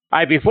All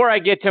right, before I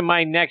get to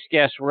my next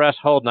guest, Russ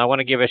Holden, I want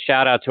to give a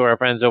shout out to our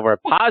friends over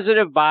at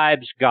Positive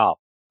Vibes Golf.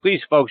 Please,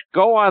 folks,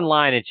 go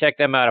online and check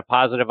them out at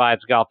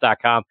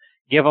positivevibesgolf.com.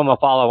 Give them a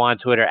follow on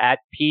Twitter at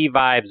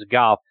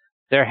pvibesgolf.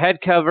 Their head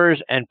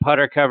covers and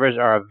putter covers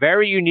are a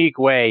very unique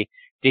way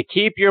to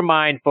keep your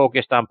mind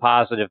focused on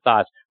positive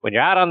thoughts. When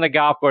you're out on the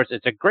golf course,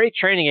 it's a great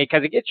training aid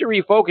because it gets you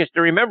refocused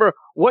to remember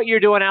what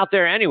you're doing out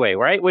there anyway,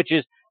 right? Which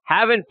is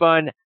having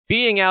fun,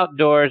 being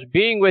outdoors,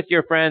 being with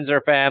your friends or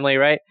family,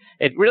 right?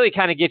 It really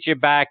kind of gets you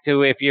back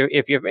to if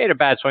you've made a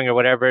bad swing or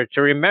whatever,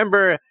 to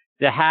remember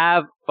to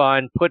have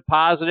fun, put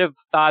positive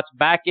thoughts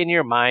back in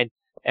your mind,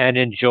 and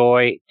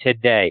enjoy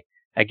today.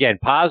 Again,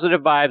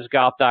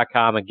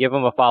 positivevibesgolf.com, and give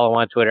them a follow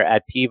on Twitter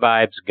at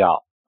pvibesgolf.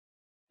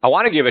 I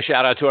want to give a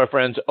shout out to our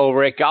friends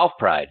over at Golf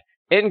Pride.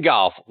 In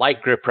golf,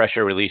 light grip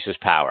pressure releases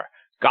power.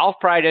 Golf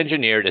Pride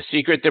engineered a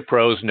secret that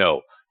pros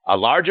know. A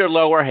larger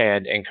lower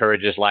hand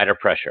encourages lighter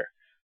pressure.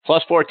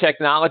 Plus 4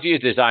 technology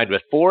is designed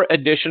with 4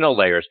 additional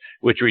layers,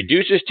 which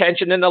reduces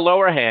tension in the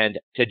lower hand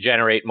to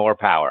generate more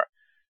power.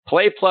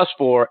 Play Plus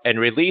 4 and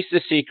release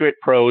the secret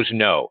pros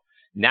know.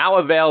 Now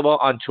available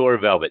on Tour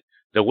Velvet,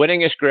 the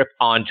winningest grip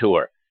on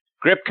tour.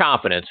 Grip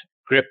confidence,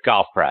 grip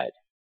golf pride.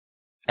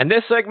 And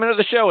this segment of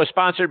the show is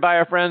sponsored by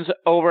our friends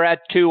over at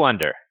 2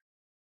 Under.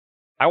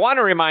 I want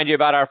to remind you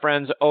about our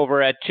friends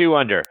over at 2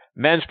 Under,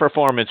 men's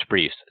performance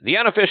briefs, the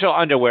unofficial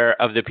underwear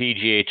of the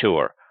PGA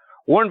Tour.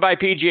 Worn by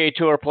PGA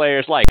Tour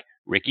players like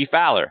Ricky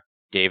Fowler,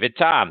 David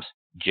Toms,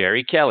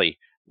 Jerry Kelly,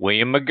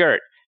 William McGirt,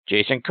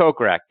 Jason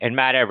Kokrak, and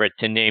Matt Everett,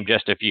 to name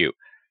just a few.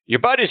 Your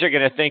buddies are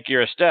going to think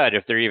you're a stud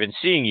if they're even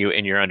seeing you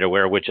in your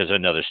underwear, which is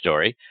another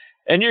story.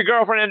 And your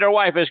girlfriend and her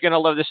wife is going to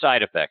love the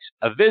side effects,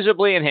 a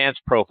visibly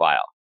enhanced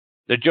profile.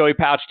 The Joey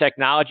Pouch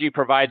technology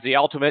provides the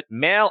ultimate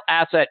male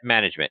asset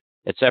management.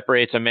 It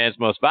separates a man's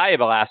most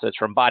valuable assets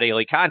from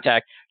bodily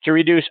contact to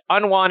reduce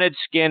unwanted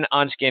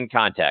skin-on-skin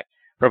contact,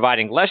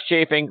 providing less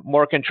chafing,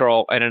 more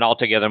control, and an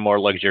altogether more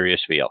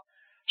luxurious feel.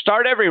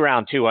 Start every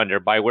round 2 Under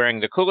by wearing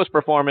the coolest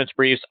performance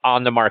briefs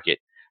on the market.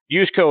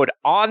 Use code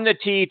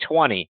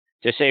ONTHET20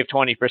 to save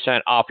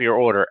 20% off your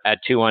order at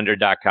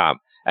 2under.com.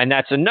 And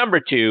that's the number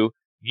 2,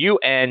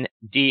 UNDR.com.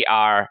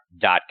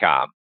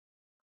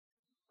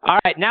 All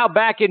right, now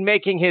back in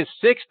making his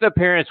 6th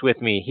appearance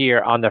with me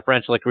here on the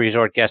French Lick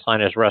Resort guest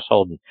line is Russ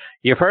Holden.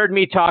 You've heard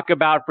me talk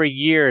about for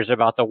years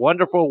about the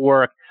wonderful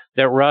work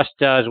that Russ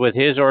does with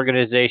his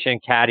organization,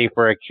 Caddy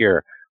for a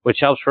Cure,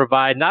 which helps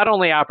provide not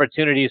only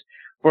opportunities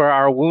for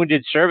our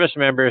wounded service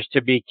members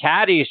to be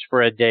caddies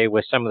for a day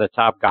with some of the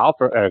top some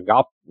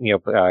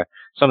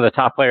of the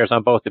top players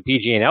on both the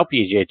PGA and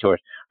LPGA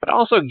tours, but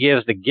also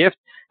gives the gift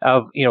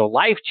of,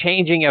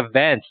 life-changing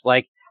events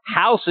like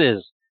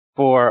houses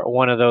for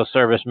one of those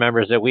service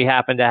members that we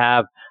happen to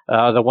have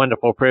the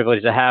wonderful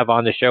privilege to have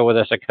on the show with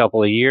us a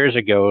couple of years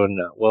ago, and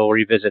we'll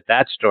revisit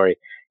that story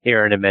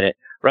here in a minute.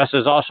 Russ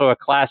is also a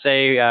Class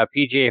A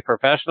PGA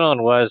professional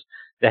and was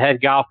the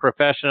head golf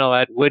professional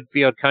at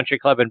Woodfield Country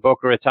Club in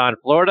Boca Raton,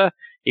 Florida.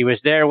 He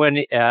was there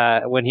when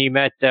he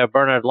met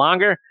Bernhard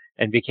Longer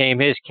and became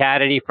his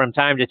caddy from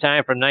time to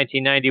time from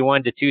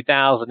 1991 to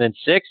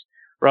 2006.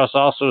 Russ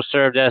also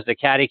served as the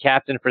caddy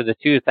captain for the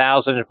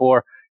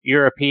 2004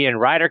 European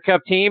Ryder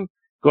Cup team.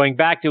 Going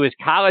back to his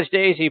college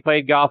days, he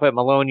played golf at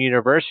Malone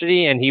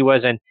University, and he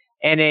was an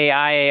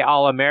NAIA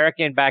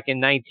All-American back in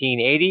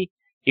 1980.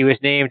 He was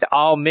named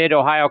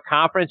All-Mid-Ohio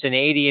Conference in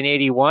 80 and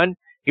 81.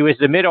 He was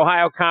the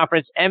Mid-Ohio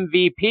Conference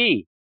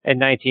MVP in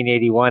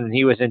 1981, and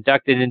he was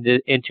inducted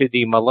into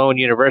the Malone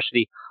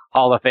University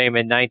Hall of Fame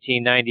in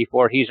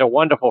 1994. He's a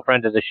wonderful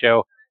friend of the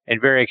show,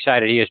 and very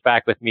excited he is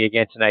back with me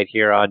again tonight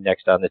here on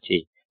Next on the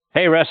Tee.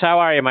 Hey, Russ, how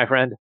are you, my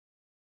friend?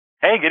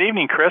 Hey, good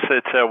evening, Chris.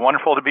 It's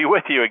wonderful to be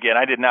with you again.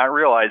 I did not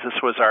realize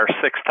this was our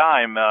 6th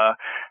time. How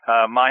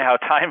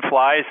time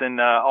flies,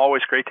 and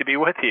always great to be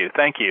with you.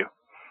 Thank you.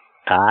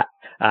 I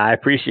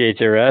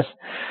appreciate you, Russ.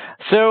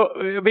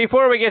 So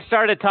before we get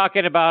started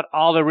talking about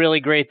all the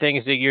really great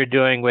things that you're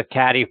doing with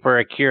Caddy for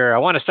a Cure, I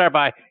want to start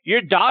by, your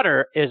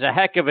daughter is a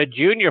heck of a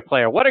junior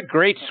player. What a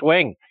great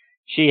swing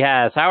she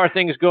has. How are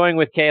things going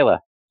with Kayla?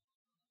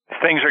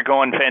 Things are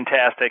going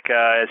fantastic.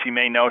 As you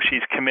may know,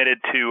 she's committed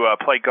to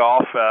play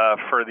golf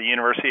for the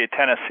University of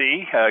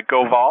Tennessee,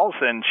 Go Vols,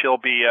 and she'll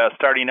be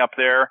starting up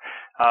there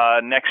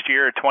next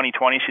year,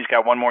 2020. She's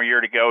got one more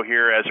year to go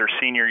here as her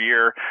senior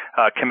year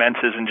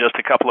commences in just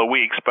a couple of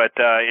weeks. But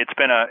it's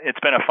been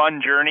a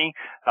fun journey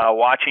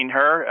watching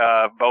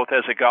her, both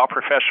as a golf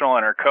professional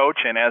and her coach,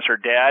 and as her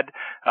dad.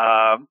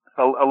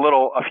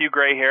 A few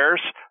gray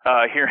hairs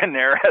here and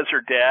there as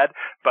her dad,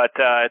 but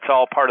it's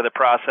all part of the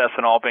process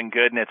and all been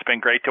good, and it's been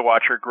great to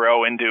watch her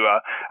grow into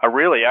a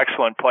really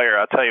excellent player.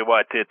 I'll tell you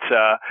what, it's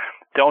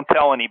don't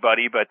tell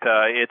anybody, but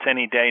it's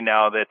any day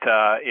now that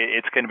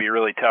it's going to be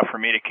really tough for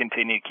me to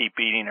continue to keep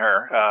beating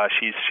her.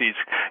 She's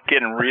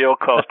getting real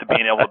close to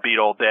being able to beat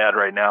old dad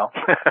right now.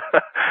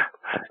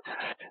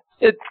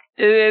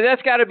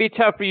 That's got to be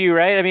tough for you,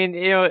 right? I mean,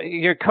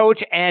 your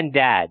coach and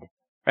dad.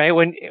 Right?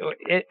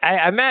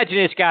 I imagine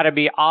it's got to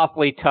be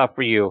awfully tough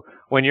for you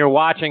when you're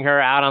watching her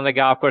out on the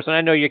golf course, and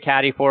I know you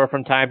caddy for her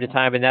from time to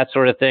time and that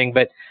sort of thing,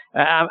 but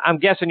I'm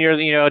guessing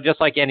you're,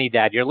 just like any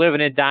dad, you're living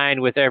and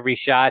dying with every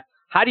shot.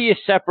 How do you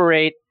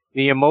separate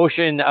the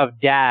emotion of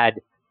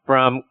dad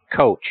from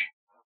coach?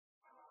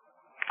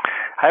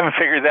 I haven't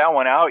figured that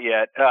one out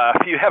yet.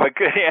 If you have a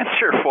good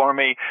answer for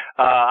me,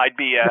 I'd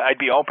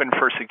be open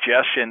for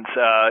suggestions.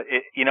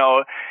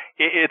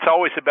 It's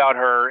always about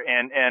her,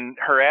 and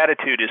her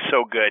attitude is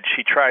so good.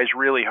 She tries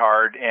really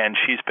hard, and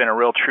she's been a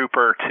real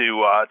trooper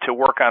to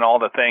work on all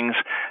the things.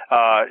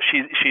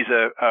 She's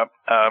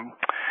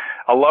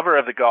a lover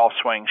of the golf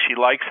swing. She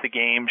likes the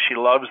game. She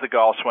loves the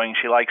golf swing.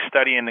 She likes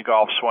studying the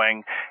golf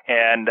swing,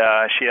 and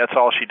that's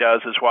all she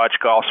does is watch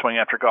golf swing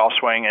after golf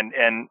swing,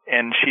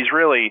 and she's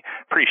really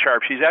pretty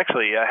sharp. She's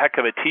actually a heck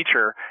of a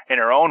teacher in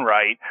her own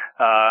right.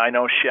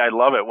 I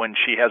love it when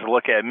she has a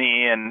look at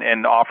me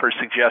and offers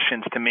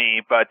suggestions to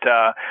me, but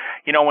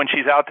when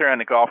she's out there on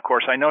the golf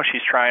course, I know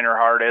she's trying her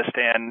hardest,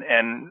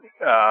 and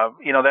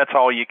that's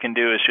all you can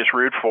do is just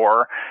root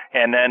for her.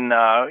 And then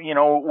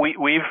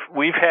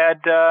we've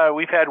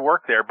had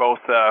work there, both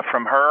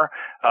from her,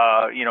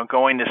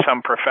 going to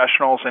some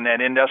professionals in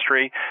that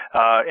industry,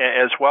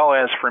 as well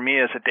as for me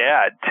as a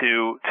dad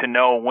to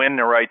know when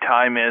the right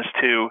time is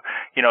to,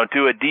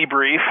 do a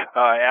debrief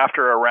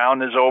after a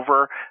round is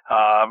over,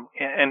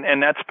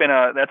 and that's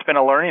been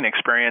a learning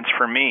experience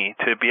for me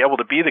to be able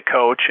to be the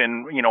coach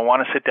and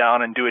want to sit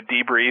down and do a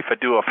debrief,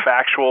 do a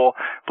factual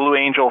Blue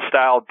Angel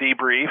style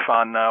debrief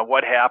on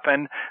what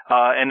happened,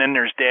 and then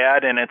there's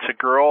dad, and it's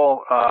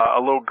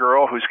a little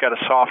girl who's got a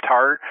soft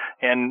heart,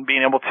 and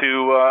being able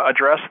to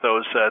address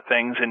those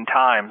things in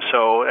time.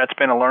 So that's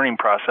been a learning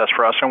process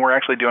for us, and we're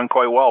actually doing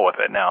quite well with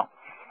it now.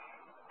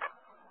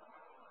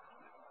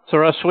 So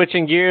Russ,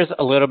 switching gears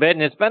a little bit,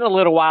 and it's been a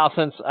little while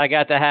since I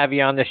got to have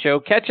you on the show.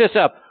 Catch us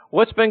up.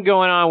 What's been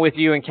going on with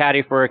you and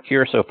Caddy for a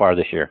Cure so far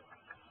this year?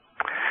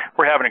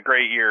 We're having a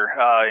great year,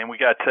 and we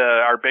got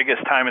our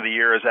biggest time of the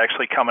year is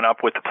actually coming up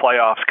with the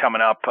playoffs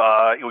coming up.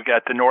 We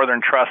got the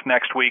Northern Trust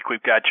next week.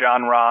 We've got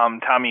John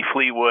Rahm, Tommy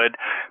Fleetwood,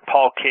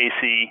 Paul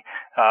Casey,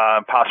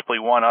 possibly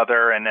one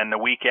other, and then the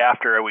week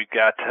after we've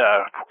got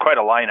quite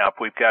a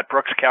lineup. We've got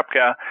Brooks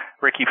Koepka,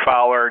 Ricky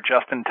Fowler,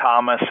 Justin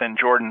Thomas, and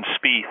Jordan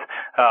Spieth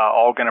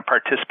all going to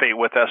participate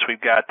with us.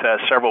 We've got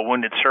several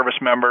wounded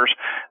service members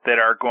that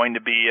are going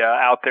to be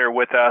out there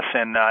with us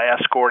and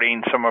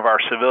escorting some of our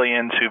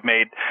civilians who've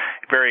made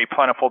very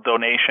plentiful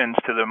donations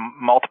to the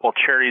multiple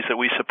charities that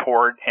we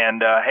support.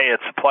 And hey,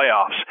 it's the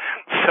playoffs,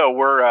 so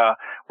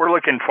we're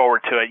looking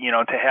forward to it.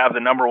 To have the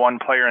number one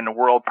player in the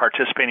world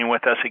participating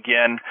with us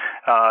again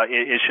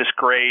is just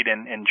great.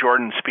 And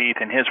Jordan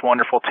Spieth and his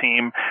wonderful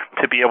team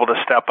to be able to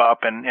step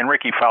up. And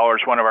Ricky Fowler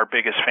is one of our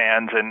biggest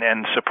fans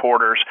and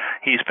supporters.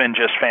 He's been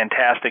just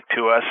fantastic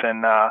to us.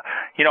 And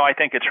I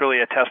think it's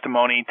really a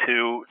testimony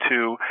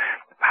to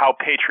how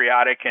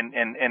patriotic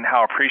and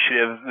how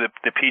appreciative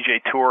the PGA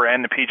Tour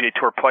and the PGA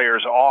Tour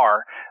players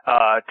are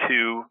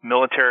to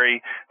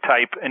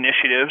military-type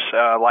initiatives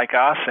like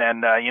us.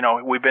 And,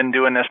 we've been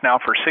doing this now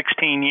for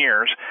 16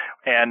 years,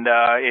 and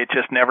it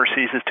just never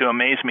ceases to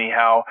amaze me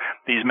how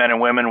these men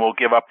and women will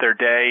give up their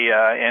day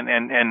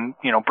and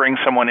bring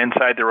someone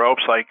inside the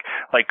ropes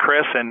like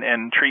Chris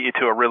and treat you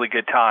to a really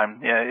good time.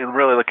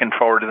 Really looking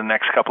forward to the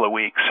next couple of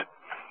weeks.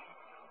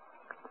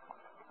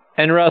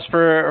 And Russ,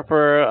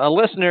 for a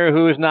listener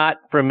who is not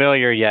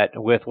familiar yet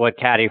with what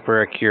Caddy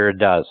for a Cure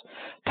does,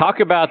 talk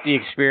about the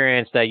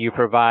experience that you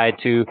provide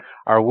to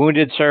our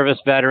wounded service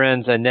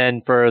veterans, and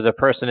then for the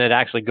person that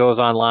actually goes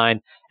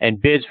online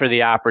and bids for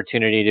the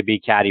opportunity to be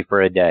Caddy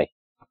for a day.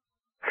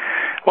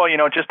 Well,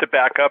 just to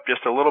back up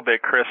just a little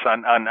bit, Chris,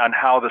 on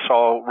how this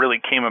all really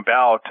came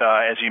about,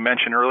 as you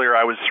mentioned earlier,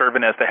 I was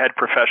serving as the head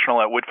professional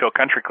at Woodfield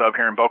Country Club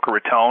here in Boca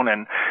Raton,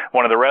 and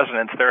one of the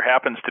residents there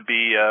happens to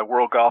be a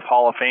World Golf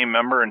Hall of Fame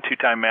member and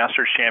two-time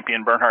Masters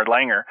champion Bernhard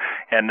Langer,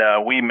 and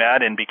we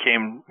met and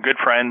became good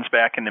friends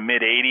back in the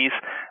mid-'80s.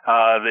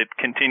 That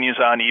continues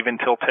on even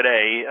till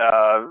today,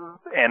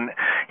 and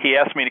he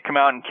asked me to come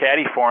out and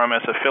caddy for him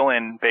as a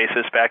fill-in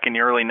basis back in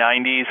the early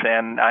 90s,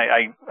 and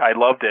I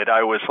loved it.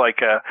 I was like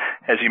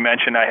as you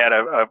mentioned, I had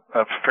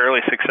a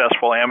fairly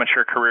successful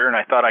amateur career, and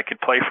I thought I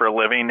could play for a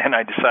living, and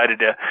I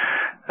decided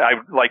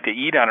I'd like to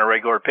eat on a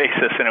regular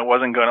basis, and it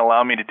wasn't going to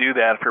allow me to do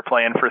that for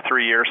playing for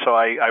 3 years, so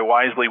I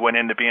wisely went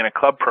into being a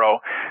club pro.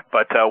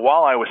 But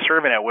while I was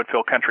serving at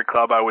Woodfield Country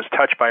Club, I was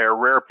touched by a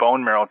rare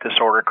bone marrow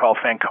disorder called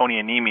Fanconi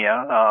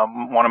anemia.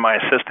 One of my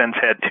assistants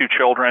had 2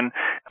 children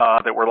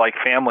that were like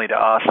family to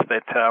us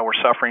that were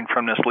suffering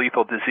from this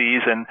lethal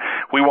disease, and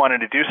we wanted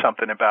to do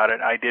something about it.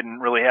 I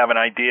didn't really have an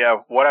idea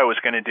of what I was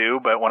going to do,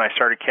 but when I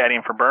started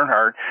caddying for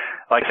Bernhard,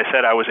 like I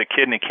said, I was a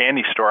kid in a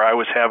candy store. I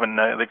was having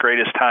the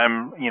greatest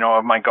time,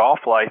 of my golf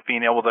life,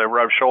 being able to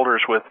rub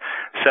shoulders with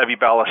Seve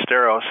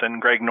Ballesteros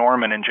and Greg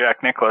Norman and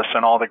Jack Nicklaus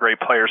and all the great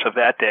players of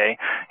that day.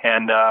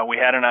 And we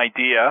had an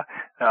idea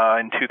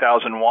in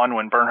 2001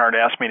 when Bernhard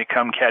asked me to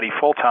come caddy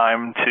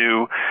full-time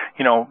to,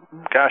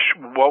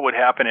 what would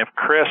happen if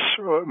Chris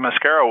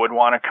Mascaro would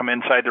want to come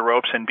inside the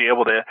ropes and be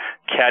able to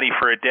caddy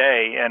for a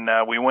day. And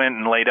we went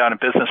and laid out a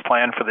business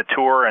plan for the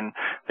tour, and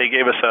they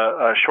gave us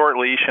a short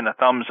leash and a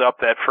thumbs up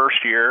that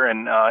first year,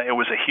 and it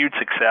was a huge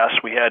success.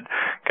 We had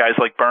guys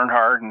like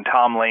Bernhard and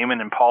Tom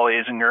Lehman and Paul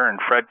Azinger and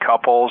Fred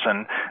Couples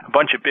and a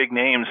bunch of big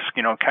names,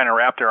 kind of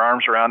wrapped their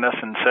arms around us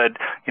and said,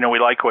 we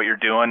like what you're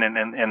doing, and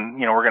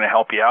we're going to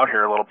help you out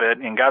here a little bit,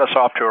 and got us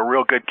off to a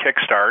real good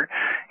kickstart.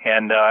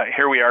 And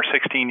here we are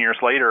 16 years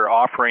later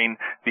offering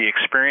the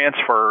experience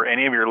for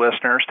any of your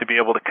listeners to be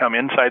able to come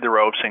inside the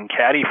ropes and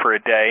caddy for a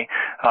day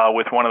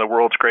with one of the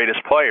world's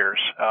greatest players.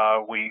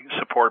 We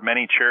support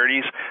many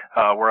charities.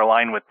 We're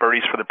aligned with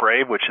Birdies for the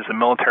Brave, which is a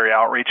military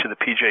outreach of the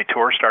PGA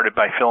Tour started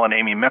by Phil and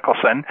Amy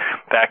Mickelson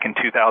back in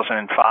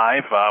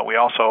 2005. We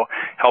also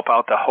help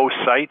out the host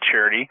site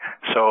charity,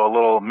 so a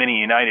little mini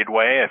United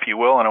Way, if you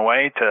will, in a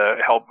way, to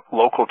help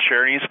local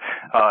charities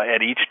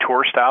at each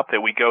tour stop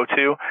that we go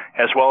to,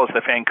 as well as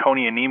the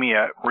Fanconi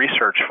Anemia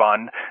Research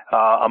Fund,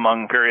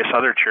 among various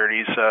other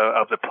charities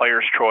of the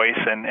Player's Choice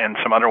and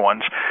some other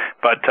ones.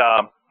 But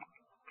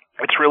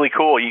it's really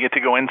cool. You get to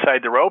go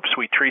inside the ropes.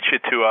 We treat you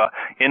to a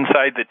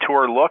inside the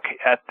tour look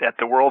at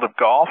the world of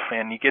golf,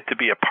 and you get to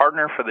be a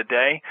partner for the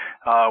day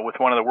with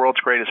one of the world's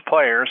greatest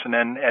players. And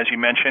then, as you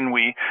mentioned,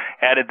 we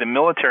added the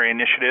military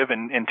initiative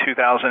in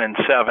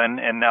 2007,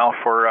 and now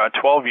for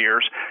 12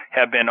 years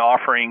have been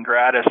offering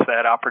gratis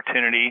that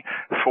opportunity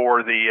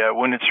for the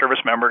wounded service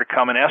member to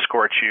come and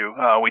escort you.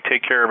 We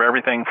take care of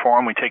everything for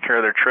them. We take care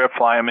of their trip,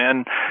 fly them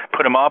in,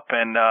 put them up,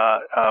 and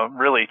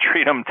really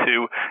treat them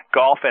to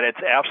golf at its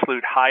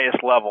absolute highest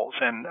levels.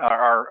 And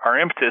our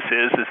impetus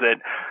is that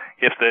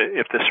if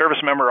the service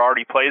member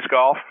already plays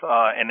golf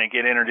and they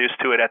get introduced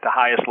to it at the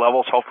highest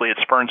levels, hopefully it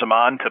spurns them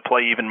on to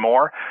play even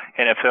more.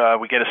 And if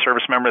we get a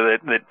service member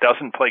that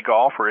doesn't play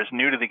golf or is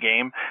new to the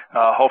game,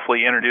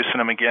 hopefully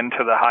introducing them again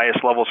to the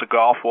highest levels of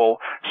golf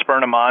will spur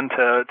them on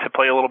to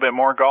play a little bit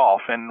more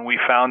golf. And we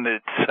found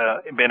that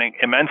it's been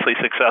immensely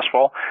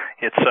successful.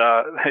 It's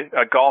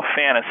a golf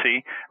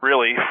fantasy,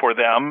 really, for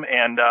them.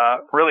 And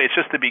really, it's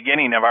just the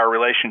beginning of our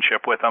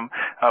relationship with them.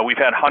 We've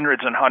had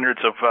hundreds and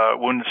hundreds of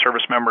wounded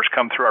service members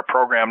come through our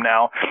program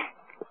now.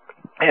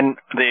 And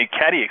the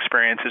caddy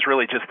experience is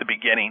really just the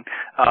beginning.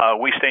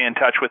 We stay in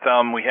touch with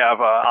them. We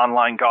have an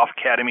online golf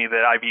academy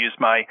that I've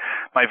used my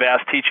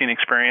vast teaching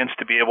experience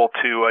to be able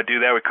to do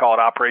that. We call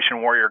it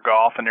Operation Warrior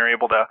Golf, and they're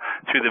able to,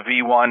 through the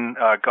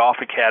V1 Golf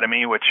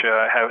Academy, which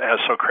has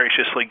so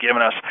graciously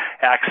given us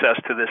access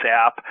to this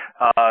app,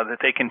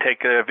 that they can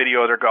take a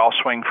video of their golf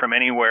swing from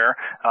anywhere.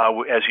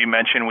 As you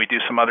mentioned, we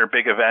do some other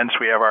big events.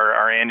 We have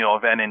our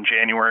annual event in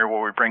January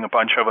where we bring a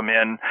bunch of them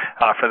in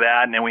for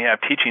that, and then we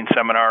have teaching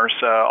seminars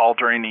all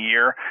during the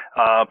year.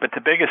 But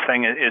the biggest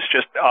thing is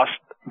just us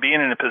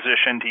being in a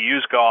position to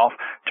use golf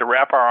to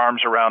wrap our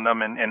arms around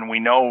them, and we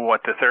know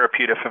what the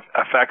therapeutic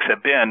effects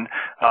have been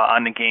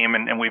on the game,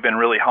 and we've been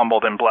really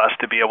humbled and blessed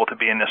to be able to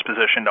be in this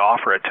position to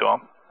offer it to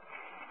them.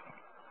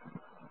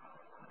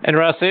 And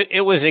Russ,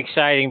 it was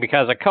exciting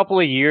because a couple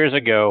of years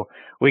ago,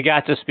 we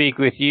got to speak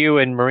with you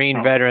and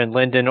Marine veteran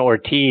Lyndon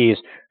Ortiz,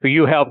 who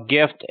you helped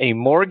gift a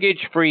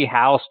mortgage-free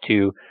house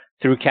to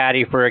through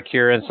Caddy for a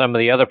Cure and some of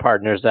the other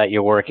partners that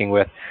you're working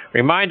with.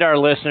 Remind our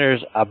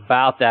listeners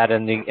about that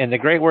and the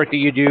great work that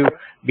you do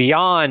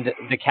beyond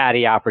the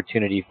Caddy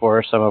opportunity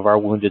for some of our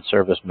wounded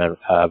service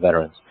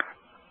veterans.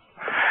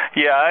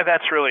 Yeah,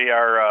 that's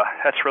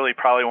really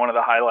probably one of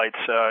the highlights,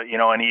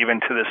 and even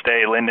to this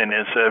day, Lyndon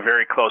is a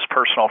very close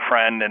personal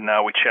friend, and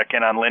we check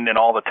in on Lyndon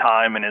all the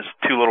time, and his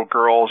two little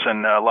girls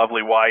and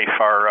lovely wife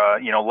are,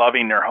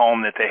 loving their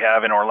home that they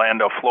have in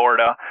Orlando,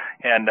 Florida,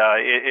 and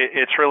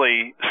it's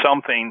really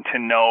something to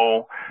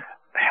know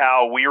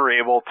how we were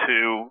able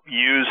to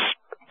use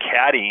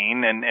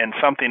caddying and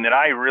something that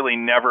I really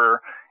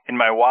never in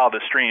my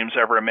wildest dreams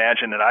ever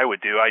imagined that I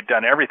would do. I'd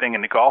done everything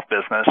in the golf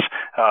business.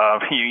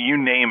 You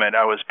name it.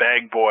 I was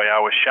bag boy, I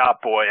was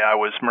shop boy, I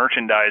was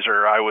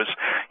merchandiser, I was,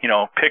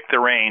 pick the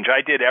range.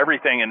 I did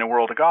everything in the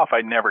world of golf.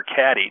 I'd never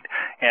caddied.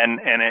 And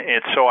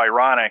it's so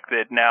ironic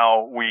that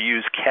now we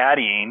use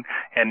caddying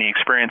and the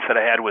experience that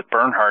I had with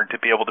Bernhard to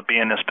be able to be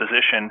in this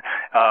position.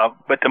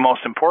 But the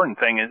most important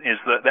thing is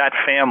that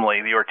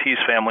family, the Ortiz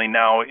family,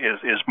 now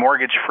is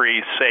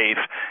mortgage-free,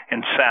 safe,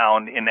 and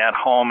sound in that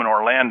home in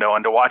Orlando.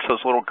 And to watch those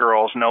little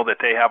girls know that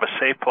they have a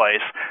safe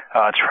place.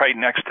 It's right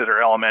next to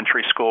their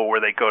elementary school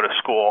where they go to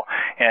school,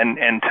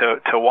 and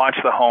to watch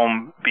the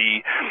home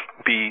be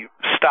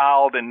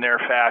styled in their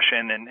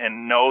fashion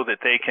and know that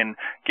they can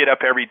get up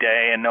every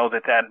day and know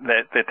that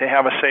they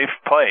have a safe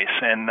place.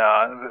 And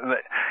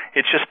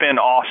it's just been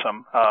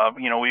awesome.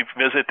 We've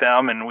visited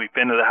them and we've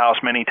been to the house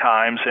many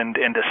times, and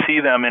to see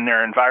them in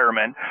their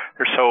environment,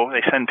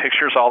 they send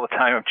pictures all the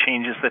time of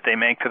changes that they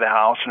make to the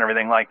house and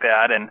everything like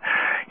that. And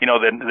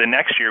the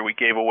next year we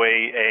gave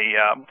away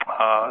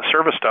a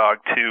service dog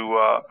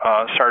to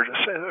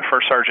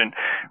First Sergeant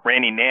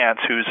Randy Nance,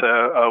 who's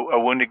a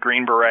wounded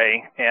Green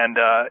Beret, and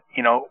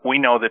we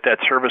know that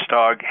service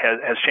dog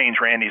has changed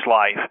Randy's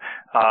life.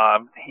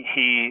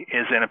 He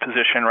is in a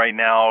position right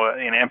now,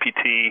 an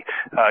amputee,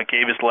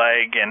 gave his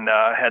leg and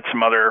had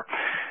some other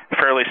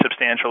fairly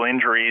substantial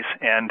injuries,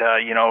 and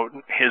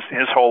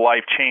his whole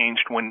life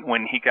changed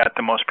when he got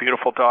the most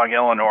beautiful dog,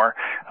 Eleanor,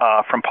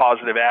 from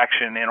Positive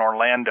Action in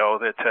Orlando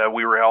that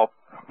we were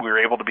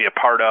able to be a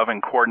part of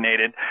and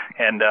coordinated,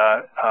 and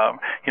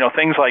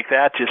things like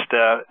that just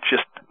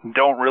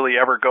don't really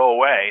ever go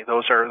away.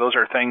 Those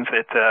are things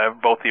that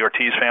both the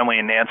Ortiz family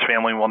and Nance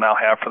family will now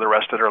have for the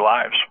rest of their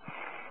lives.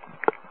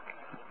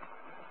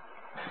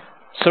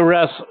 So,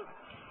 Russ,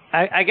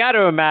 I got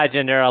to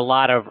imagine there are a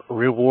lot of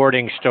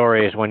rewarding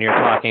stories when you're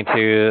talking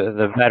to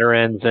the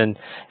veterans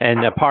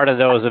and a part of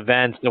those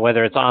events,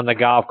 whether it's on the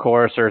golf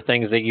course or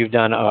things that you've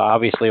done,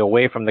 obviously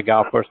away from the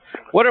golf course.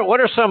 What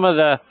are some of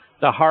the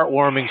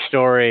heartwarming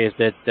stories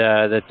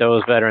that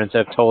those veterans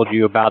have told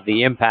you about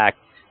the impact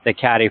that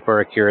Caddy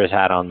for a Cure has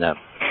had on them?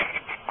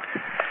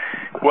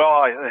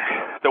 Well,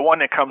 the one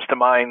that comes to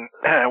mind,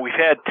 we've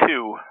had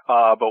two,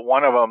 but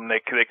one of them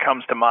that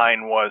comes to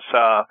mind was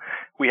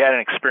we had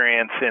an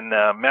experience in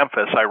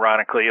Memphis.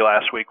 Ironically,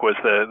 last week was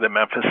the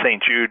Memphis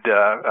St. Jude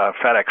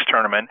FedEx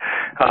tournament,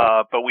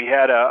 but we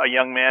had a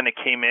young man that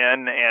came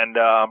in, and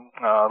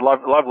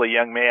lovely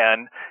young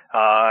man.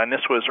 And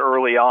this was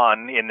early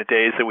on in the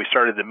days that we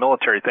started the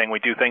military thing. We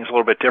do things a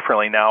little bit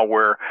differently now,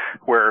 where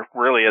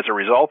really as a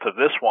result of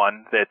this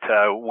one that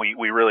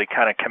we really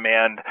kind of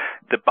command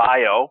the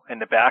bio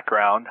and the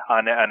background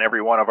on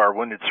every one of our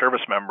wounded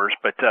service members.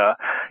 But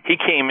he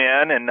came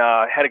in and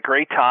had a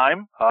great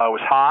time. It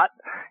was hot.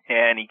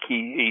 And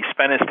he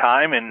spent his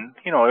time, and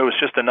it was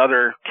just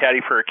another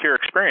Caddy for a Cure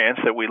experience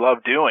that we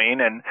love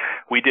doing, and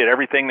we did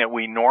everything that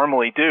we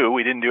normally do.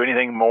 We didn't do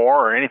anything more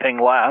or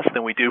anything less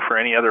than we do for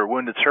any other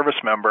wounded service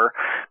member.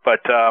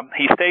 But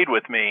he stayed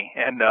with me,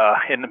 and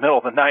in the middle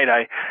of the night,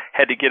 I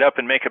had to get up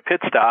and make a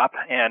pit stop,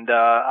 and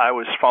I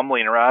was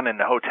fumbling around in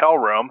the hotel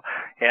room,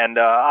 and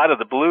out of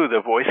the blue, the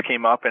voice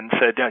came up and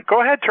said,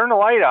 "Go ahead, turn the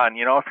light on,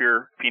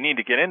 if you need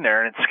to get in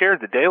there." And it scared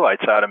the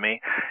daylights out of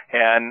me,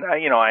 and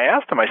I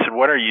asked him, I said,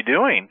 "What are you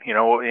doing?"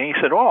 And he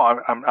said, "Oh,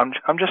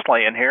 I'm just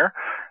laying here."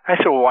 I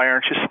said, "Well, why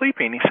aren't you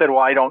sleeping?" He said, "Well,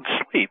 I don't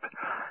sleep."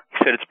 He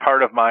said, "It's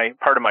part of my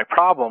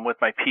problem with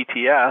my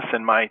PTS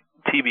and my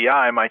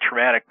TBI, my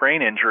traumatic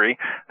brain injury,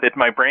 that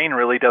my brain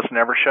really doesn't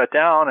ever shut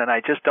down, and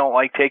I just don't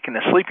like taking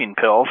the sleeping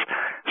pills,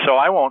 so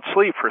I won't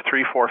sleep for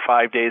 3, 4,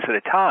 5 days at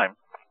a time."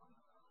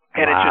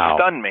 And Wow. It just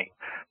stunned me.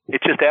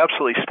 It just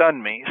absolutely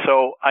stunned me.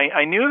 So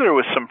I knew there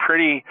was some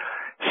pretty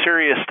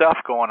serious stuff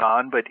going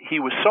on, but he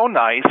was so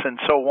nice and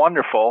so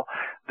wonderful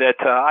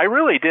that I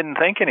really didn't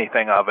think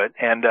anything of it.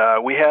 And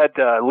we had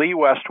Lee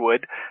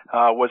Westwood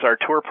was our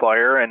tour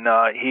player, and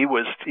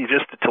he's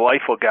just a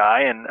delightful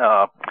guy. And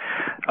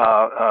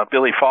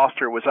Billy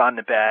Foster was on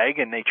the bag,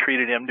 and they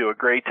treated him to a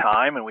great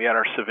time. And we had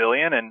our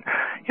civilian, and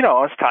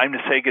it's time to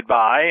say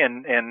goodbye.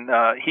 And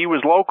he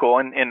was local,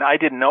 and I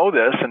didn't know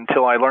this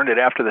until I learned it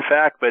after the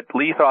fact. But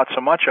Lee thought so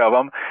much of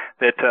him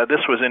that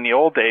this was in the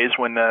old days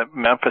when the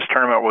Memphis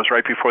tournament was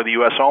right before the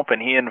U.S.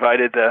 Open. He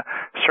invited the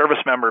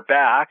service member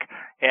back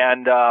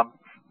and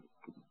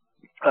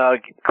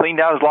cleaned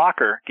out his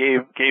locker,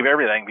 gave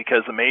everything,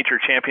 because the major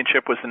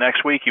championship was the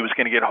next week. He was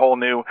going to get a whole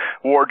new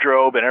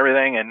wardrobe and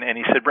everything, and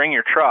he said, "Bring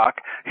your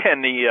truck."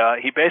 And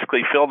he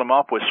basically filled him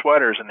up with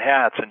sweaters and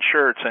hats and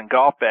shirts and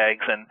golf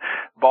bags and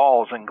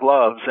balls and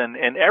gloves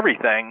and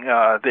everything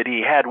that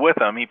he had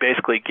with him. He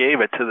basically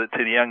gave it to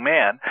the young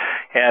man.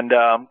 And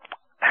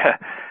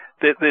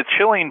the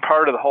chilling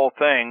part of the whole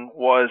thing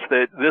was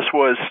that this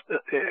was,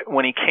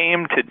 when he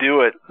came to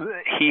do it,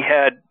 he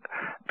had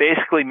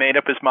basically made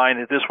up his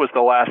mind that this was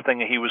the last thing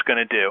that he was going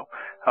to do.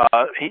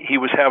 He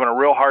was having a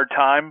real hard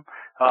time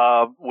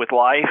with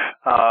life.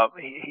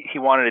 He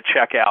wanted to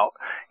check out,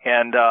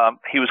 and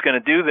he was going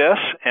to do this,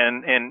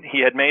 and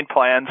he had made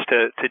plans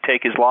to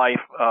take his life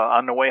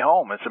on the way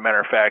home. As a matter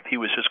of fact, he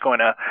was just going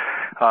to,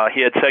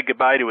 he had said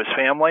goodbye to his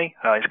family.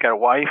 He's got a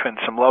wife and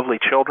some lovely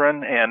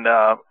children, and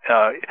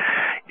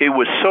it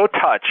was so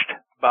touched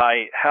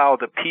by how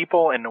the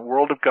people in the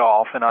world of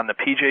golf and on the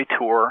PGA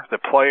Tour, the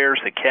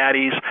players, the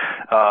caddies,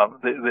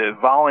 the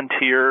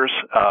volunteers,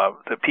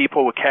 the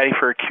people with Caddy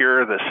for a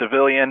Cure, the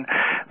civilian,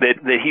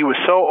 that he was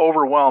so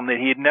overwhelmed that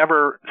he had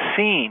never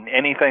seen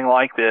anything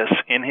like this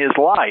in his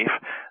life,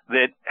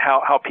 that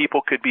how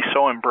people could be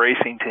so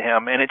embracing to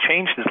him, and it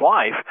changed his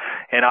life.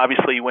 And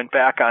obviously he went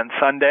back on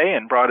Sunday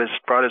and brought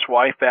his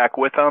wife back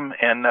with him,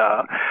 and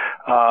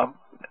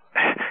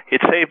it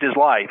saved his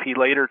life. He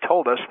later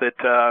told us that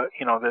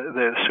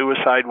the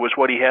suicide was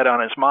what he had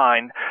on his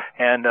mind,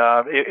 and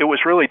it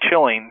was really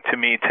chilling to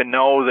me to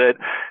know that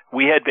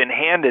we had been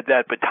handed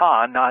that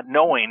baton, not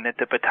knowing that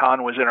the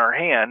baton was in our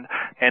hand,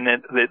 and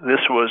that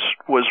this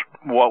was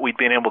what we'd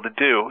been able to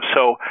do.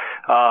 So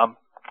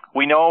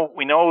we know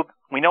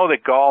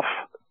that golf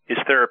is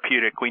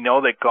therapeutic. We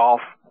know that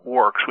golf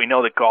works. We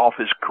know that golf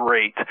is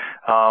great.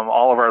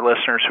 All of our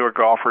listeners who are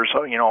golfers,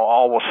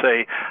 all will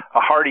say a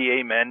hearty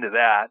amen to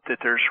that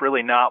there's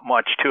really not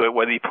much to it.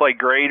 Whether you play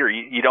great or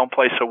you don't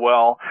play so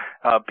well,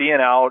 being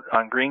out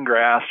on green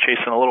grass,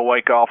 chasing a little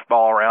white golf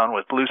ball around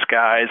with blue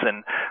skies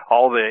and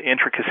all the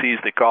intricacies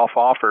that golf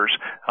offers,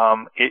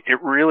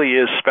 it really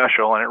is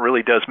special, and it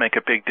really does make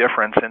a big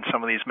difference in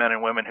some of these men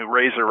and women who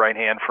raise their right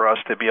hand for us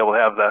to be able to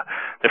have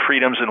the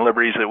freedoms and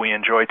liberties that we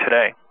enjoy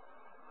today.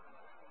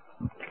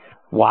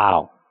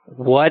 Wow.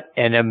 What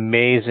an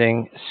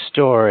amazing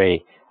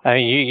story. I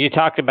mean, you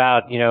talked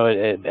about,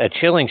 a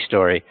chilling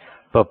story,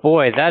 but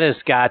boy, that has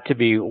got to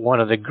be one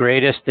of the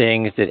greatest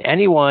things that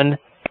anyone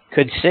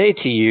could say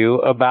to you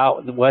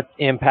about what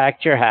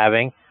impact you're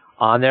having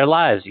on their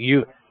lives.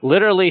 You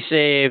literally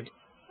saved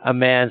a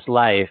man's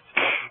life,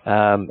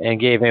 and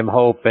gave him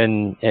hope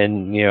and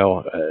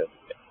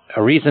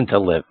a reason to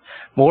live,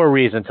 more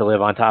reason to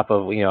live on top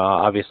of,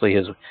 obviously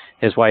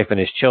his wife and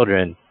his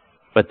children,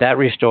 but that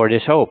restored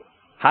his hope.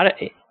 How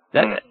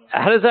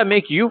does that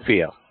make you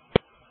feel?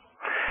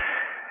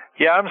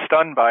 Yeah, I'm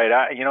stunned by it.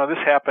 This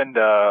happened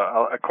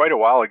quite a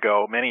while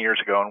ago, many years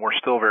ago, and we're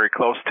still very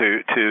close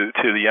to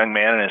the young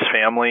man and his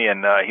family.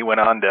 And he went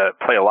on to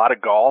play a lot of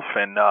golf,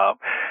 and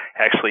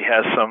actually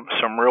has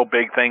some real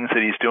big things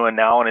that he's doing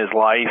now in his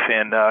life.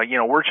 And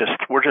we're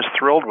just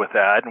thrilled with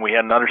that. And we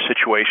had another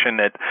situation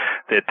that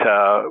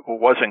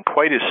wasn't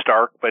quite as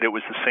stark, but it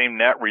was the same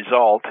net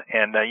result.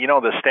 And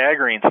the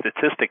staggering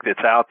statistic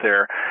that's out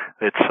there,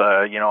 that's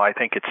I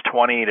think it's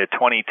 20 to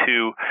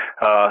 22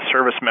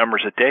 service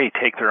members a day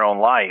take their own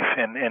life,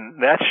 and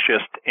that's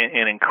just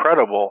an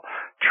incredible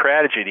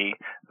tragedy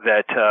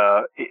that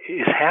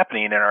is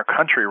happening in our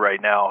country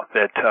right now.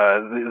 That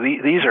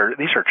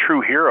these are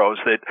true heroes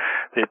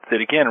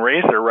that again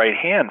raise their right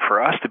hand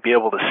for us to be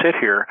able to sit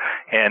here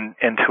and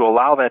to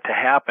allow that to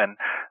happen.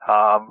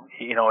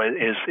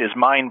 Is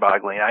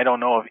mind-boggling. I don't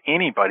know of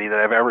anybody that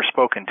I've ever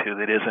spoken to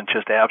that isn't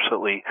just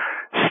absolutely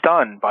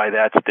stunned by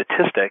that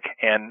statistic,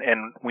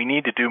 and we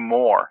need to do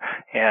more.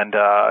 And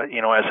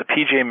as a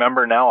PGA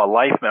member now, a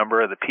life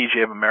member of the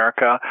PGA of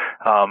America,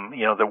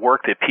 the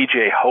work that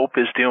PGA Hope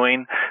is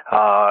doing,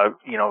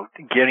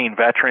 getting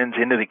veterans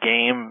into the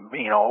game,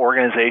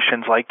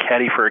 organizations like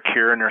Caddy for a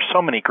Cure, and there's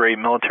so many great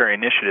military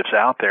initiatives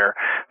out there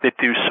that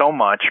do so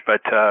much.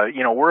 But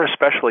we're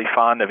especially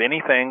fond of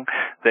anything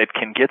that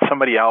can get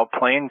somebody out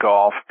playing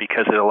golf,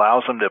 because it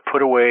allows them to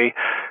put away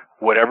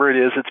whatever it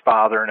is that's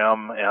bothering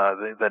them,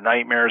 the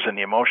nightmares and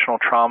the emotional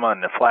trauma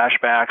and the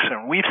flashbacks.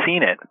 And we've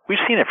seen it. We've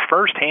seen it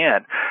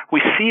firsthand.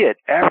 We see it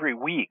every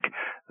week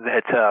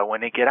that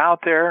when they get out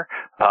there,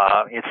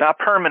 it's not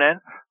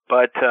permanent,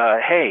 but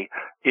hey,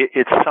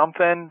 it's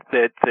something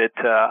that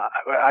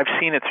I've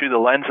seen it through the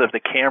lens of the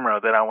camera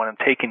that when I'm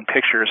taking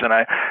pictures, and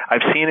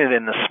I've seen it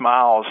in the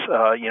smiles,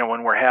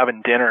 when we're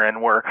having dinner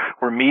and we're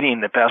meeting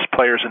the best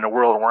players in the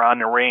world, and we're on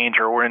the range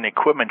or we're in the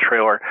equipment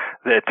trailer,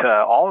 that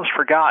all is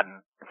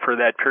forgotten for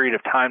that period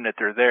of time that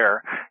they're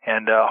there.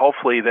 And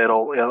hopefully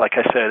that'll, like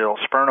I said, it'll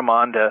spur them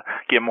on to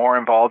get more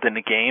involved in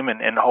the game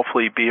and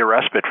hopefully be a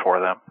respite for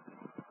them.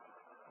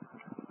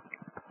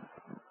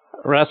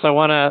 Russ, I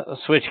want to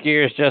switch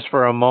gears just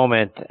for a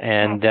moment,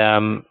 and I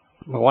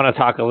want to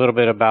talk a little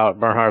bit about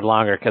Bernhard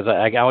Langer, because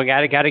I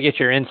got to get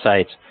your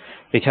insights,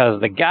 because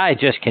the guy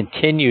just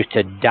continues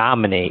to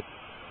dominate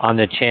on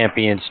the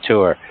Champions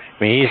Tour.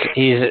 I mean,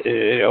 he's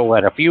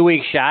a few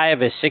weeks shy of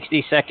his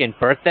 62nd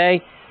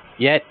birthday,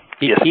 yet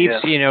he keeps,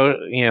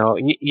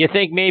 you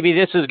think maybe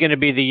this is going to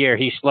be the year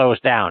he slows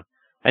down,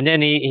 and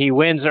then he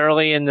wins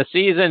early in the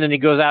season, and he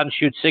goes out and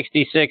shoots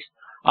 66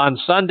 on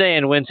Sunday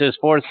and wins his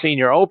 4th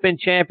Senior Open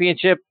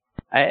championship.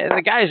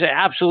 The guy's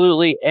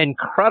absolutely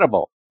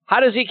incredible.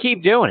 How does he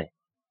keep doing it?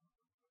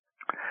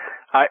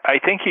 I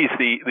think he's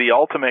the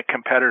ultimate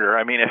competitor.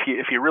 I mean,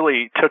 if you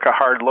really took a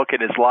hard look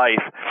at his life,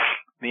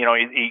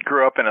 he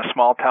grew up in a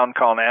small town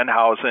called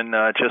Anhausen,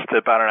 just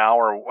about an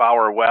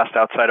hour west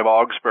outside of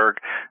Augsburg,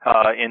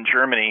 in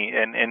Germany.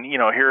 And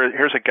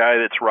here's a guy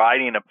that's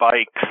riding a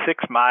bike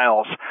 6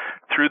 miles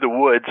through the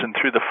woods and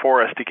through the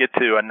forest to get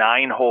to a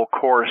 9-hole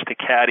course to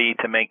caddy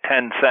to make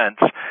 10 cents.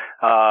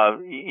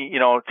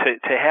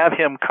 To have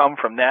him come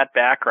from that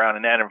background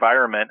and that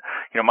environment,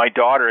 my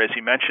daughter, as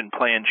you mentioned,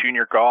 playing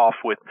junior golf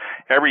with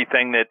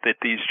everything that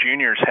these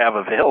juniors have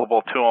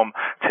available to them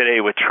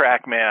today, with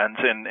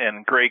TrackMans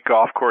and great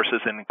golf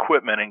courses and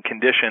equipment and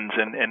conditions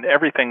and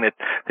everything that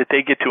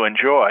they get to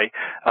enjoy.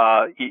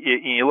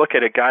 You look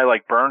at a guy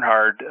like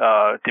Bernhard,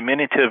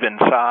 diminutive in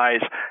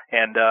size,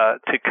 and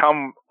to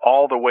come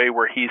all the way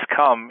where he's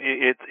come,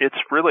 it's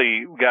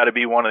really got to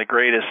be one of the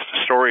greatest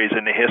stories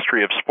in the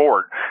history of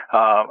sport.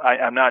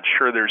 I'm not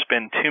sure there's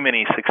been too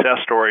many success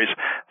stories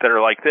that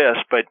are like this,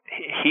 but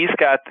he's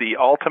got the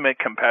ultimate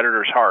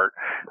competitor's heart.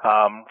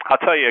 I'll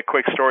tell you a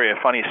quick story, a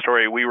funny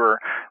story. We were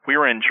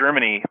in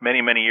Germany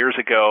many years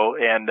ago,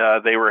 and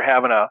they were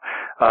having a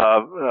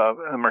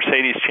a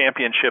Mercedes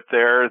championship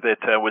there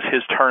that was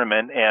his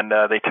tournament, and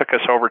they took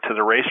us over to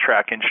the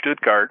racetrack in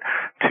Stuttgart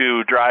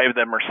to drive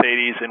the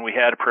Mercedes, and we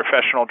had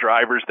professional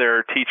drivers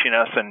there teaching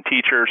us, and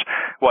teachers,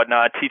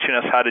 whatnot, teaching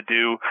us how to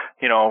do,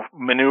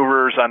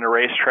 maneuvers on the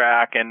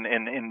racetrack and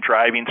in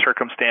driving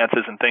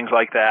circumstances and things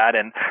like that.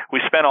 And we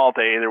spent all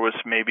day. There was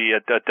maybe a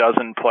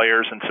dozen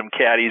players and some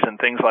caddies and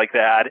things like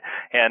that.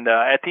 And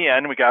at the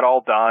end, we got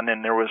all done,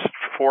 and there was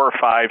 4 or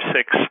 5,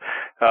 6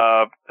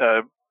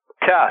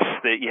 tests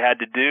that you had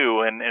to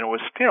do, and it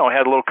was,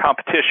 had a little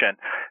competition.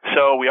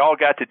 So we all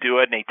got to do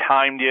it, and they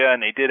timed you,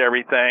 and they did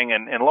everything,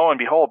 and lo and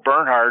behold,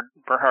 Bernhard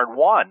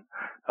won.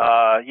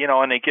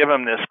 And they give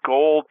him this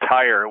gold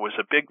tire. It was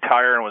a big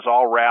tire and was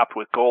all wrapped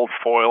with gold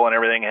foil and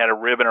everything. It had a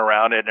ribbon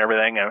around it and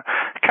everything. And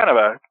kind of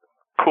a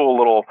cool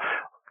little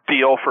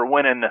deal for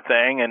winning the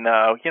thing. And,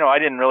 I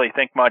didn't really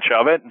think much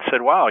of it and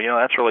said, wow,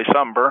 that's really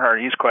something.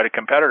 Bernhard, he's quite a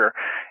competitor.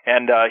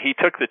 And he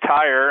took the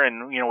tire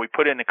and, we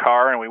put it in the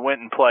car and we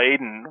went and played,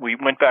 and we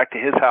went back to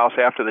his house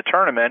after the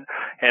tournament.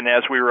 And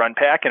as we were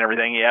unpacking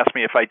everything, he asked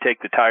me if I'd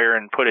take the tire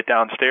and put it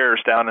downstairs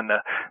down in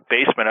the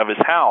basement of his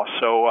house.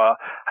 So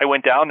I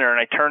went down there and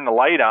I turned the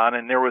light on,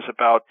 and there was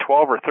about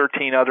 12 or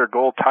 13 other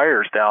gold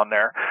tires down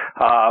there.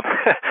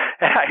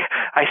 And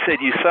I said,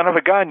 you son of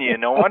a gun,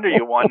 no wonder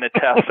you won the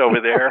test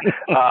over there.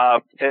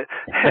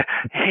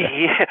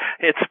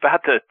 It's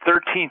about the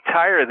 13th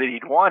tire that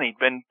he'd won. He'd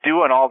been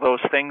doing all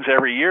those things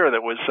every year.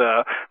 That was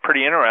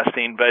pretty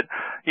interesting. But,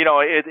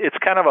 it's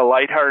kind of a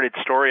lighthearted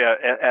story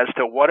as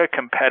to what a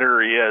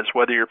competitor he is,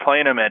 whether you're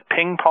playing him at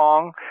ping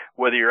pong,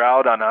 whether you're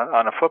out on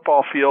a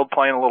football field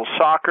playing a little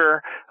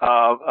soccer,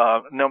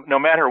 no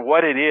matter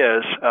what it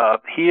is,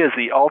 he is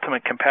the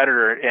ultimate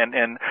competitor.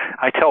 And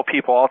I tell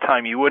people all the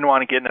time, you wouldn't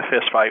want to get in a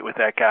fist fight with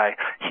that guy.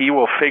 He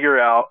will figure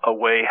out a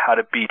way how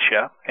to beat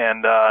you.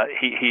 And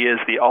he is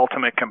the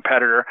ultimate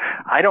competitor.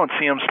 I don't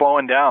see him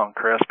slowing down,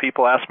 Chris.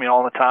 People ask me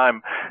all the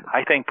time.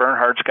 I think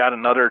Bernhard's got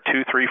another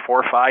 2, 3,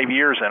 4, 5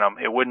 years in him.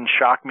 It wouldn't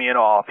shock me at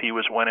all if he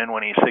was winning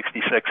when he's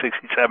 66,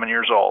 67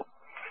 years old.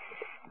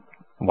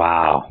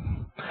 Wow.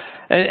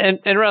 And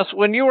Russ,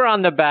 when you were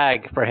on the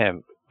bag for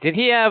him, did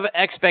he have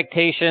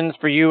expectations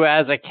for you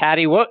as a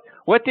caddy? What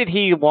did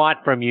he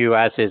want from you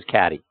as his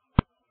caddy?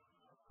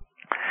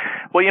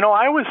 Well,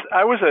 I was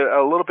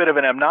a little bit of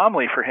an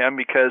anomaly for him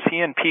because he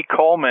and Pete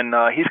Coleman,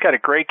 he's got a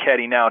great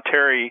caddy now.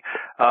 Terry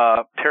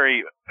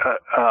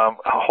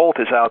Holt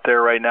is out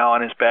there right now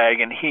on his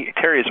bag, and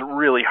Terry is a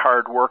really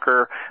hard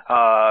worker,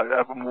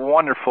 a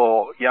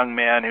wonderful young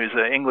man who's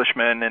an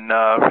Englishman and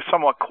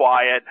somewhat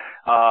quiet,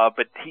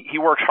 but he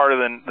works harder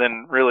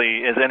than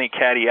really as any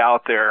caddy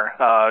out there,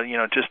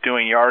 just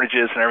doing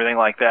yardages and everything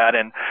like that.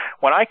 And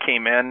when I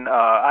came in,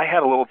 I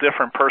had a little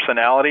different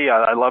personality.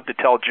 I love to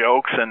tell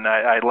jokes, and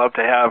I love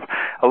to have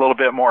a little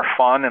bit more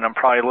fun, and I'm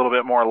probably a little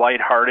bit more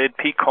lighthearted.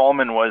 Pete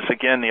Coleman was,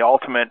 again, the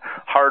ultimate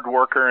hard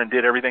worker and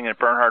did everything that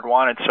Bernhard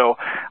wanted. So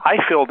I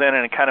filled in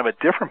a kind of a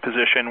different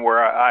position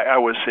where I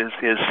was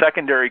his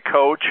secondary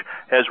coach,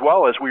 as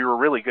well as we were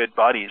really good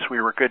buddies. We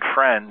were good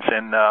friends,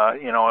 and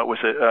it was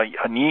a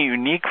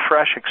unique,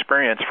 fresh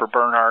experience for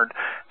Bernhard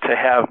to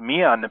have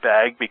me on the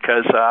bag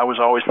because I was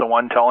always the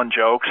one telling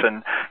jokes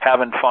and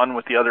having fun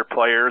with the other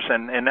players,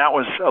 and that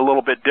was a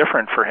little bit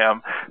different for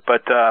him.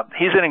 But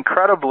he's an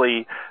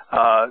incredibly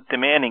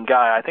demanding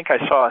guy. I think I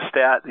saw a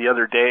stat the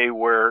other day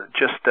where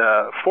just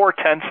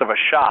 0.4 of a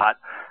shot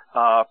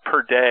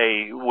per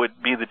day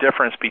would be the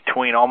difference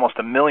between almost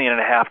 $1.5 million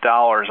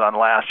on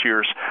last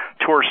year's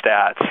tour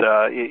stats.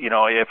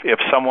 If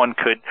someone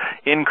could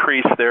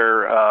increase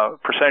their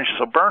percentages.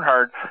 So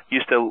Bernhard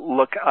used to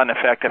look on the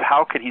fact of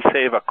how could he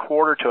save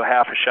 1/4 to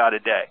 1/2 a shot a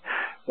day.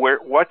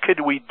 What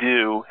could we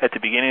do at the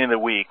beginning of the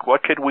week?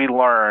 What could we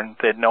learn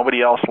that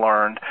nobody else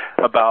learned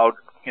about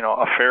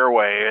a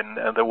fairway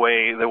and the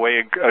way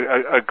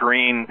a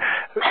green,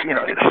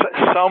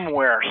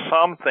 somewhere,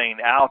 something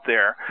out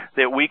there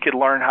that we could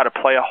learn how to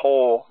play a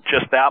hole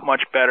just that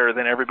much better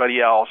than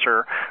everybody else,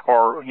 or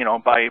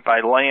by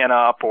laying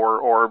up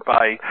or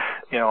by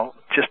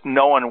just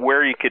knowing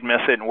where you could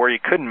miss it and where you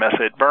couldn't miss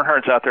it.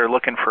 Bernhard's out there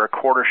looking for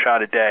 1/4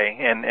 shot a day,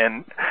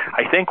 and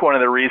I think one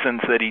of the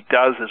reasons that he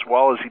does as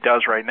well as he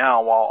does right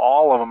now, while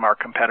all of them are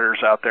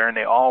competitors out there and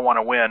they all want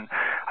to win,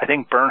 I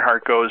think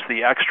Bernhard goes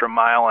the extra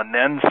mile and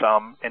then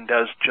some and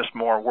does just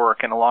more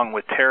work. And along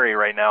with Terry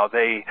right now,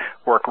 they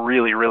work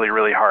really, really,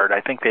 really hard.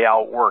 I think they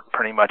outwork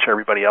pretty much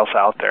everybody else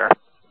out there.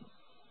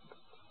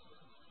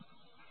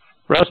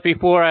 Russ,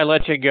 before I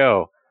let you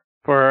go,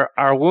 for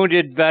our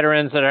wounded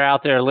veterans that are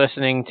out there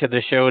listening to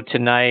the show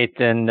tonight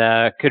and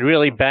could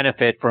really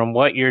benefit from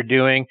what you're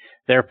doing,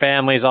 their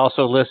families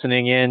also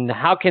listening in,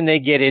 how can they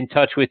get in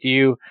touch with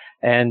you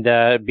and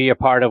be a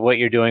part of what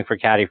you're doing for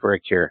Caddy for a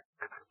Cure?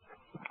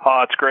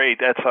 Oh, it's great.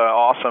 That's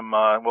awesome.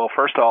 Well,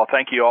 first of all,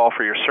 thank you all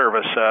for your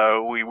service.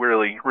 We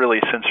really,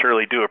 really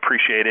sincerely do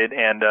appreciate it.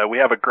 And we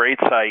have a great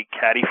site,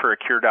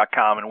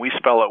 caddyforacure.com, and we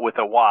spell it with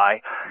a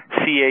Y,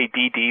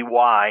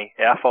 CADDYFOR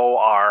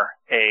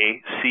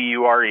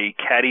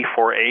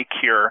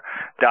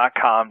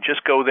caddy4acure.com.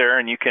 Just go there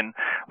and you can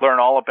learn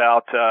all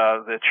about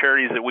the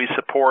charities that we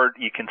support.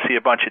 You can see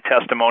a bunch of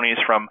testimonies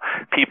from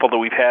people that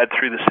we've had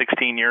through the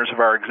 16 years of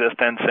our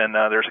existence, and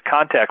there's a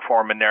contact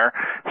form in there.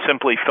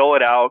 Simply fill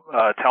it out,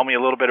 tell me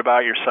a little bit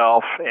about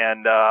yourself,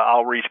 and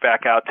I'll reach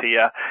back out to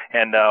you,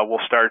 and we'll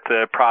start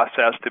the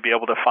process to be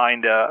able to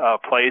find a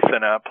place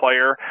and a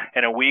player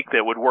in a week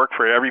that would work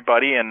for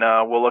everybody, and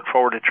we'll look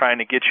forward to trying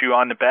to get you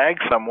on the bag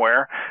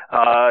somewhere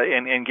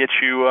and get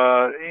you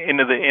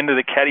into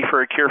the Caddy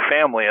for a Cure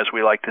family, as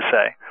we like to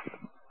say.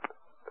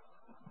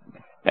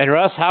 And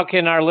Russ, how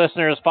can our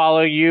listeners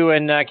follow you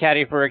and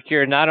Caddy for a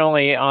Cure, not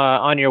only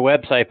on your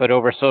website, but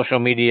over social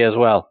media as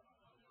well?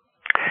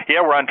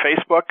 Yeah, we're on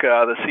Facebook,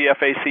 the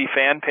CFAC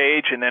fan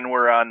page, and then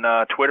we're on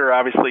Twitter,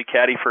 obviously,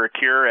 Caddy for a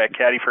Cure, at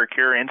Caddy for a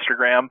Cure,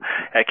 Instagram,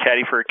 at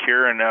Caddy for a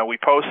Cure, and we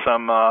post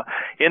some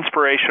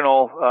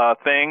inspirational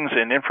things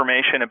and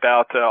information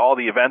about all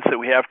the events that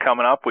we have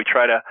coming up. We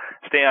try to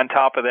stay on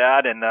top of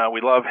that, and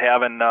we love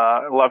having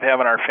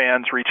our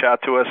fans reach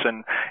out to us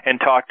and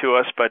talk to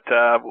us, but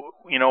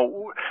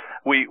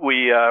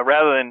we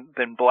rather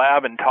than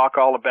blab and talk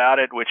all about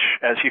it, which,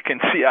 as you can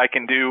see, I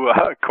can do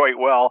quite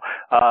well,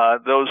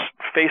 those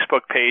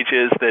Facebook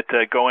pages that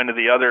go into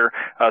the other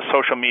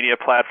social media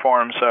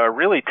platforms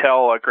really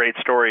tell a great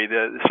story.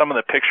 Some of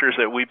the pictures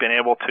that we've been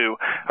able to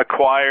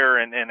acquire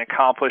and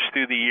accomplish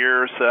through the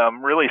years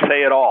really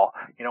say it all.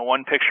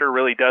 One picture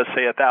really does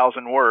say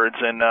 1,000 words,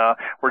 and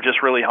we're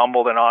just really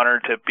humbled and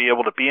honored to be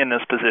able to be in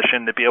this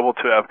position, to be able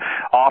to have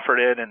offered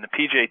it, and the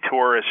PGA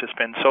Tour has just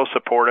been so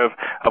supportive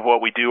of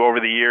what we do over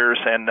the years,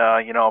 and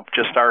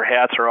just our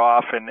hats are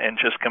off and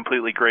just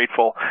completely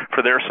grateful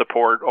for their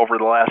support over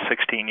the last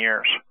 16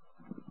 years.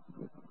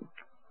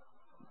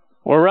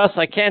 Well, Russ,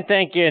 I can't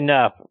thank you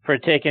enough for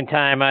taking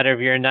time out of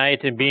your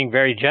night and being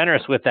very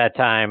generous with that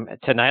time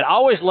tonight. I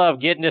always love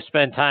getting to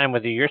spend time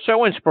with you. You're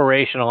so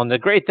inspirational, and the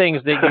great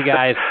things that you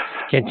guys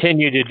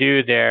continue to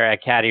do there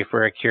at Caddy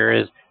for a Cure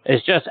is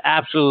just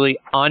absolutely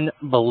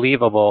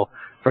unbelievable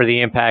for the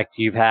impact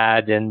you've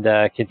had and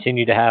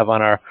continue to have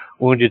on our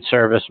wounded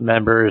service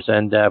members.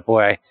 And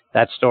boy,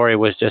 that story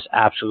was just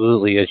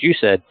absolutely, as you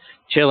said,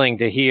 chilling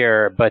to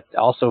hear, but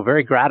also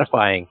very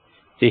gratifying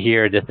to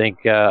hear, to think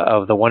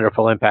of the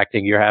wonderful impact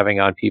that you're having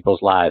on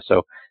people's lives.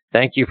 So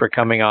thank you for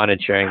coming on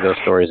and sharing those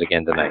stories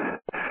again tonight.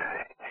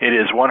 It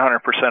is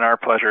 100% our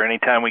pleasure.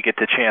 Anytime we get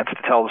the chance to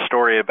tell the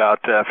story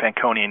about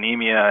Fanconi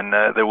anemia and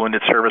the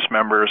wounded service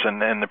members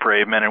and the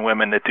brave men and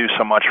women that do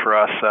so much for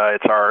us,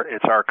 it's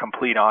our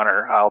complete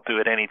honor. I'll do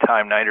it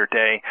anytime, night or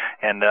day.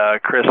 And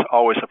Chris,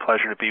 always a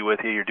pleasure to be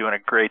with you. You're doing a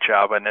great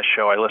job on this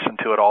show. I listen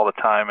to it all the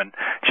time, and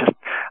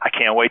I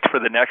can't wait for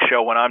the next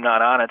show when I'm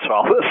not on it, so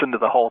I'll listen to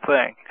the whole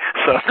thing.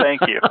 So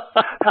thank you.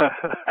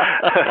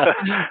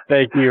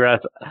 Thank you, Russ.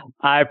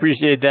 I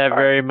appreciate that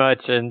very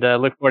much, and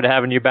look forward to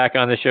having you back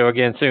on the show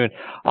again soon.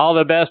 All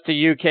the best to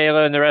you,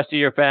 Kayla, and the rest of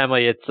your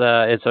family. It's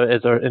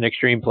an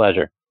extreme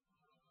pleasure.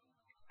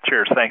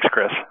 Cheers. Thanks,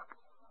 Chris.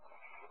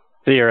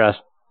 See you, Russ.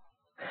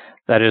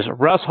 That is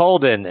Russ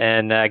Holden,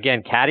 and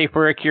again, Caddy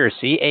for a Cure,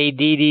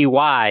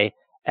 CADDYFORACURE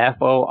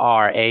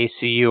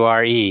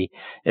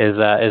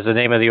is the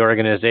name of the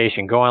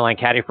organization. Go online,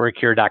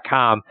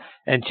 caddyforacure.com,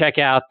 and check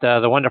out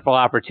the wonderful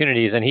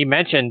opportunities. And he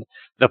mentioned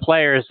the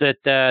players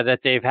that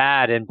they've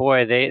had, and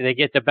boy, they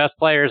get the best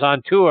players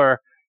on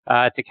tour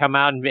to come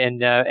out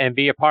and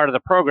be a part of the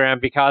program,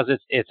 because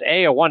it's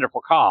a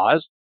wonderful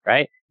cause,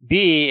 right?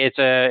 B,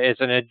 it's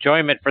an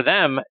enjoyment for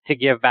them to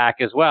give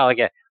back as well.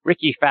 Again,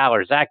 Ricky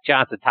Fowler, Zach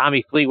Johnson,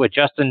 Tommy Fleetwood,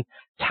 Justin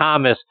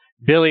Thomas,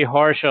 Billy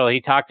Horschel.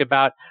 He talked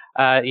about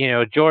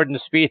Jordan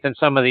Spieth and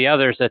some of the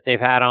others that they've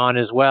had on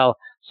as well.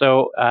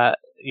 So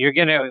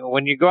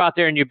when you go out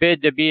there and you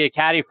bid to be a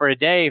caddy for a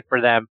day for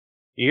them,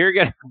 you're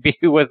gonna be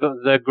with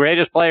the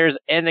greatest players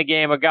in the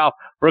game of golf.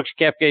 Brooks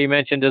Koepka you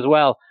mentioned as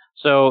well.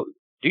 So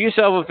do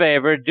yourself a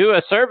favor, do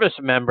a service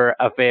member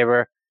a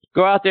favor,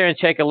 go out there and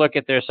take a look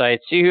at their site,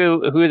 see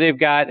who they've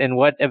got and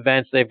what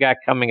events they've got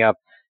coming up,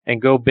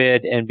 and go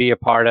bid and be a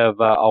part of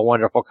a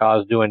wonderful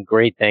cause doing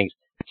great things.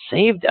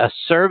 Saved a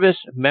service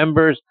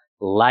member's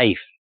life.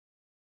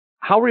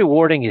 How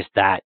rewarding is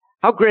that?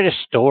 How great a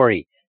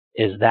story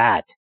is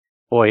that?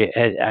 Boy,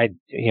 I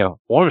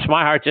warms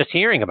my heart just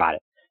hearing about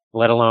it,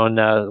 let alone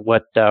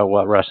what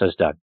Russ has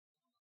done.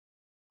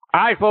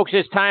 All right, folks,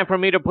 it's time for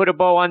me to put a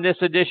bow on this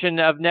edition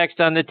of Next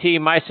on the Tee.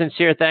 My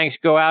sincere thanks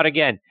go out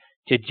again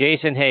to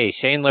Jason Hayes,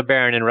 Shane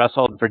LeBaron, and Russ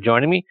Holden for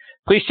joining me.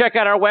 Please check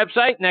out our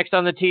website,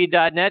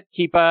 nextonthetee.net.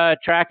 Keep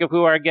track of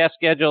who our guest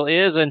schedule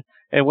is and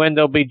when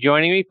they'll be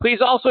joining me.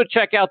 Please also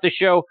check out the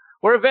show.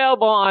 We're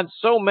available on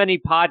so many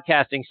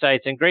podcasting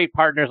sites and great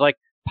partners like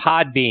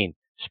Podbean,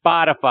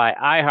 Spotify,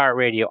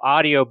 iHeartRadio,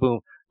 Audio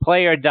Boom,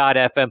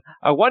 Player.fm,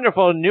 a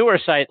wonderful newer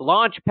site,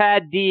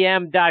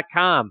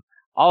 LaunchpadDM.com,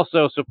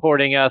 also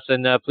supporting us.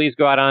 And please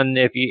go out on,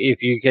 if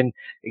you can,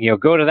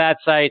 go to that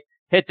site,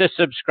 hit the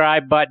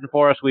subscribe button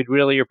for us. We'd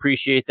really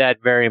appreciate that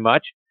very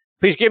much.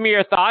 Please give me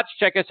your thoughts.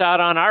 Check us out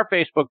on our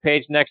Facebook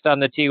page, Next on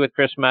the Tee with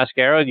Chris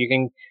Mascaro. You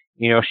can,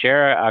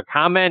 share a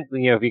comment.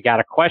 If you got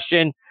a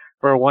question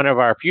for one of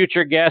our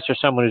future guests or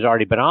someone who's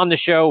already been on the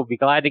show, we'll be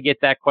glad to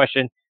get that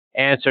question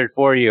answered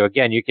for you.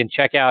 Again, you can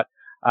check out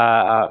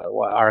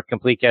our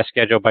complete guest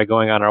schedule by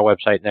going on our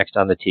website,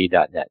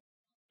 nextonthetee.net.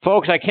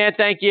 Folks, I can't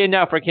thank you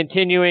enough for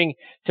continuing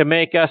to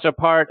make us a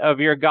part of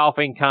your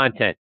golfing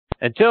content.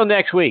 Until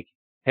next week,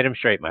 hit 'em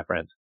straight, my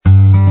friends.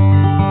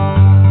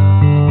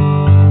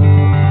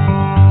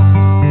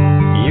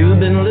 You've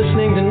been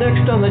listening to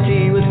Next on the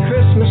Tee with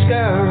Chris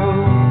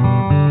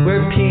Mascaro,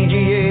 where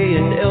PGA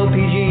and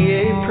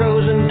LPGA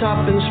pros and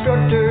top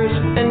instructors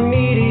and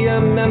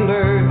media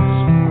members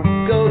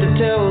go to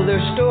tell their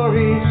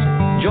stories.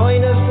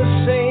 Join us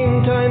the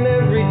same time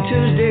every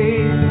Tuesday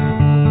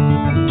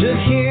to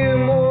hear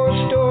more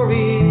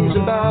stories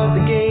about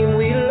the game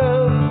we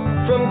love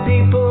from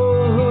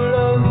people who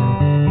love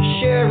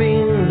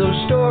sharing those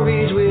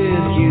stories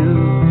with you.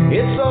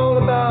 It's all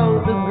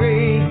about the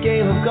great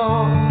game of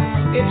golf.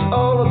 It's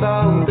all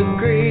about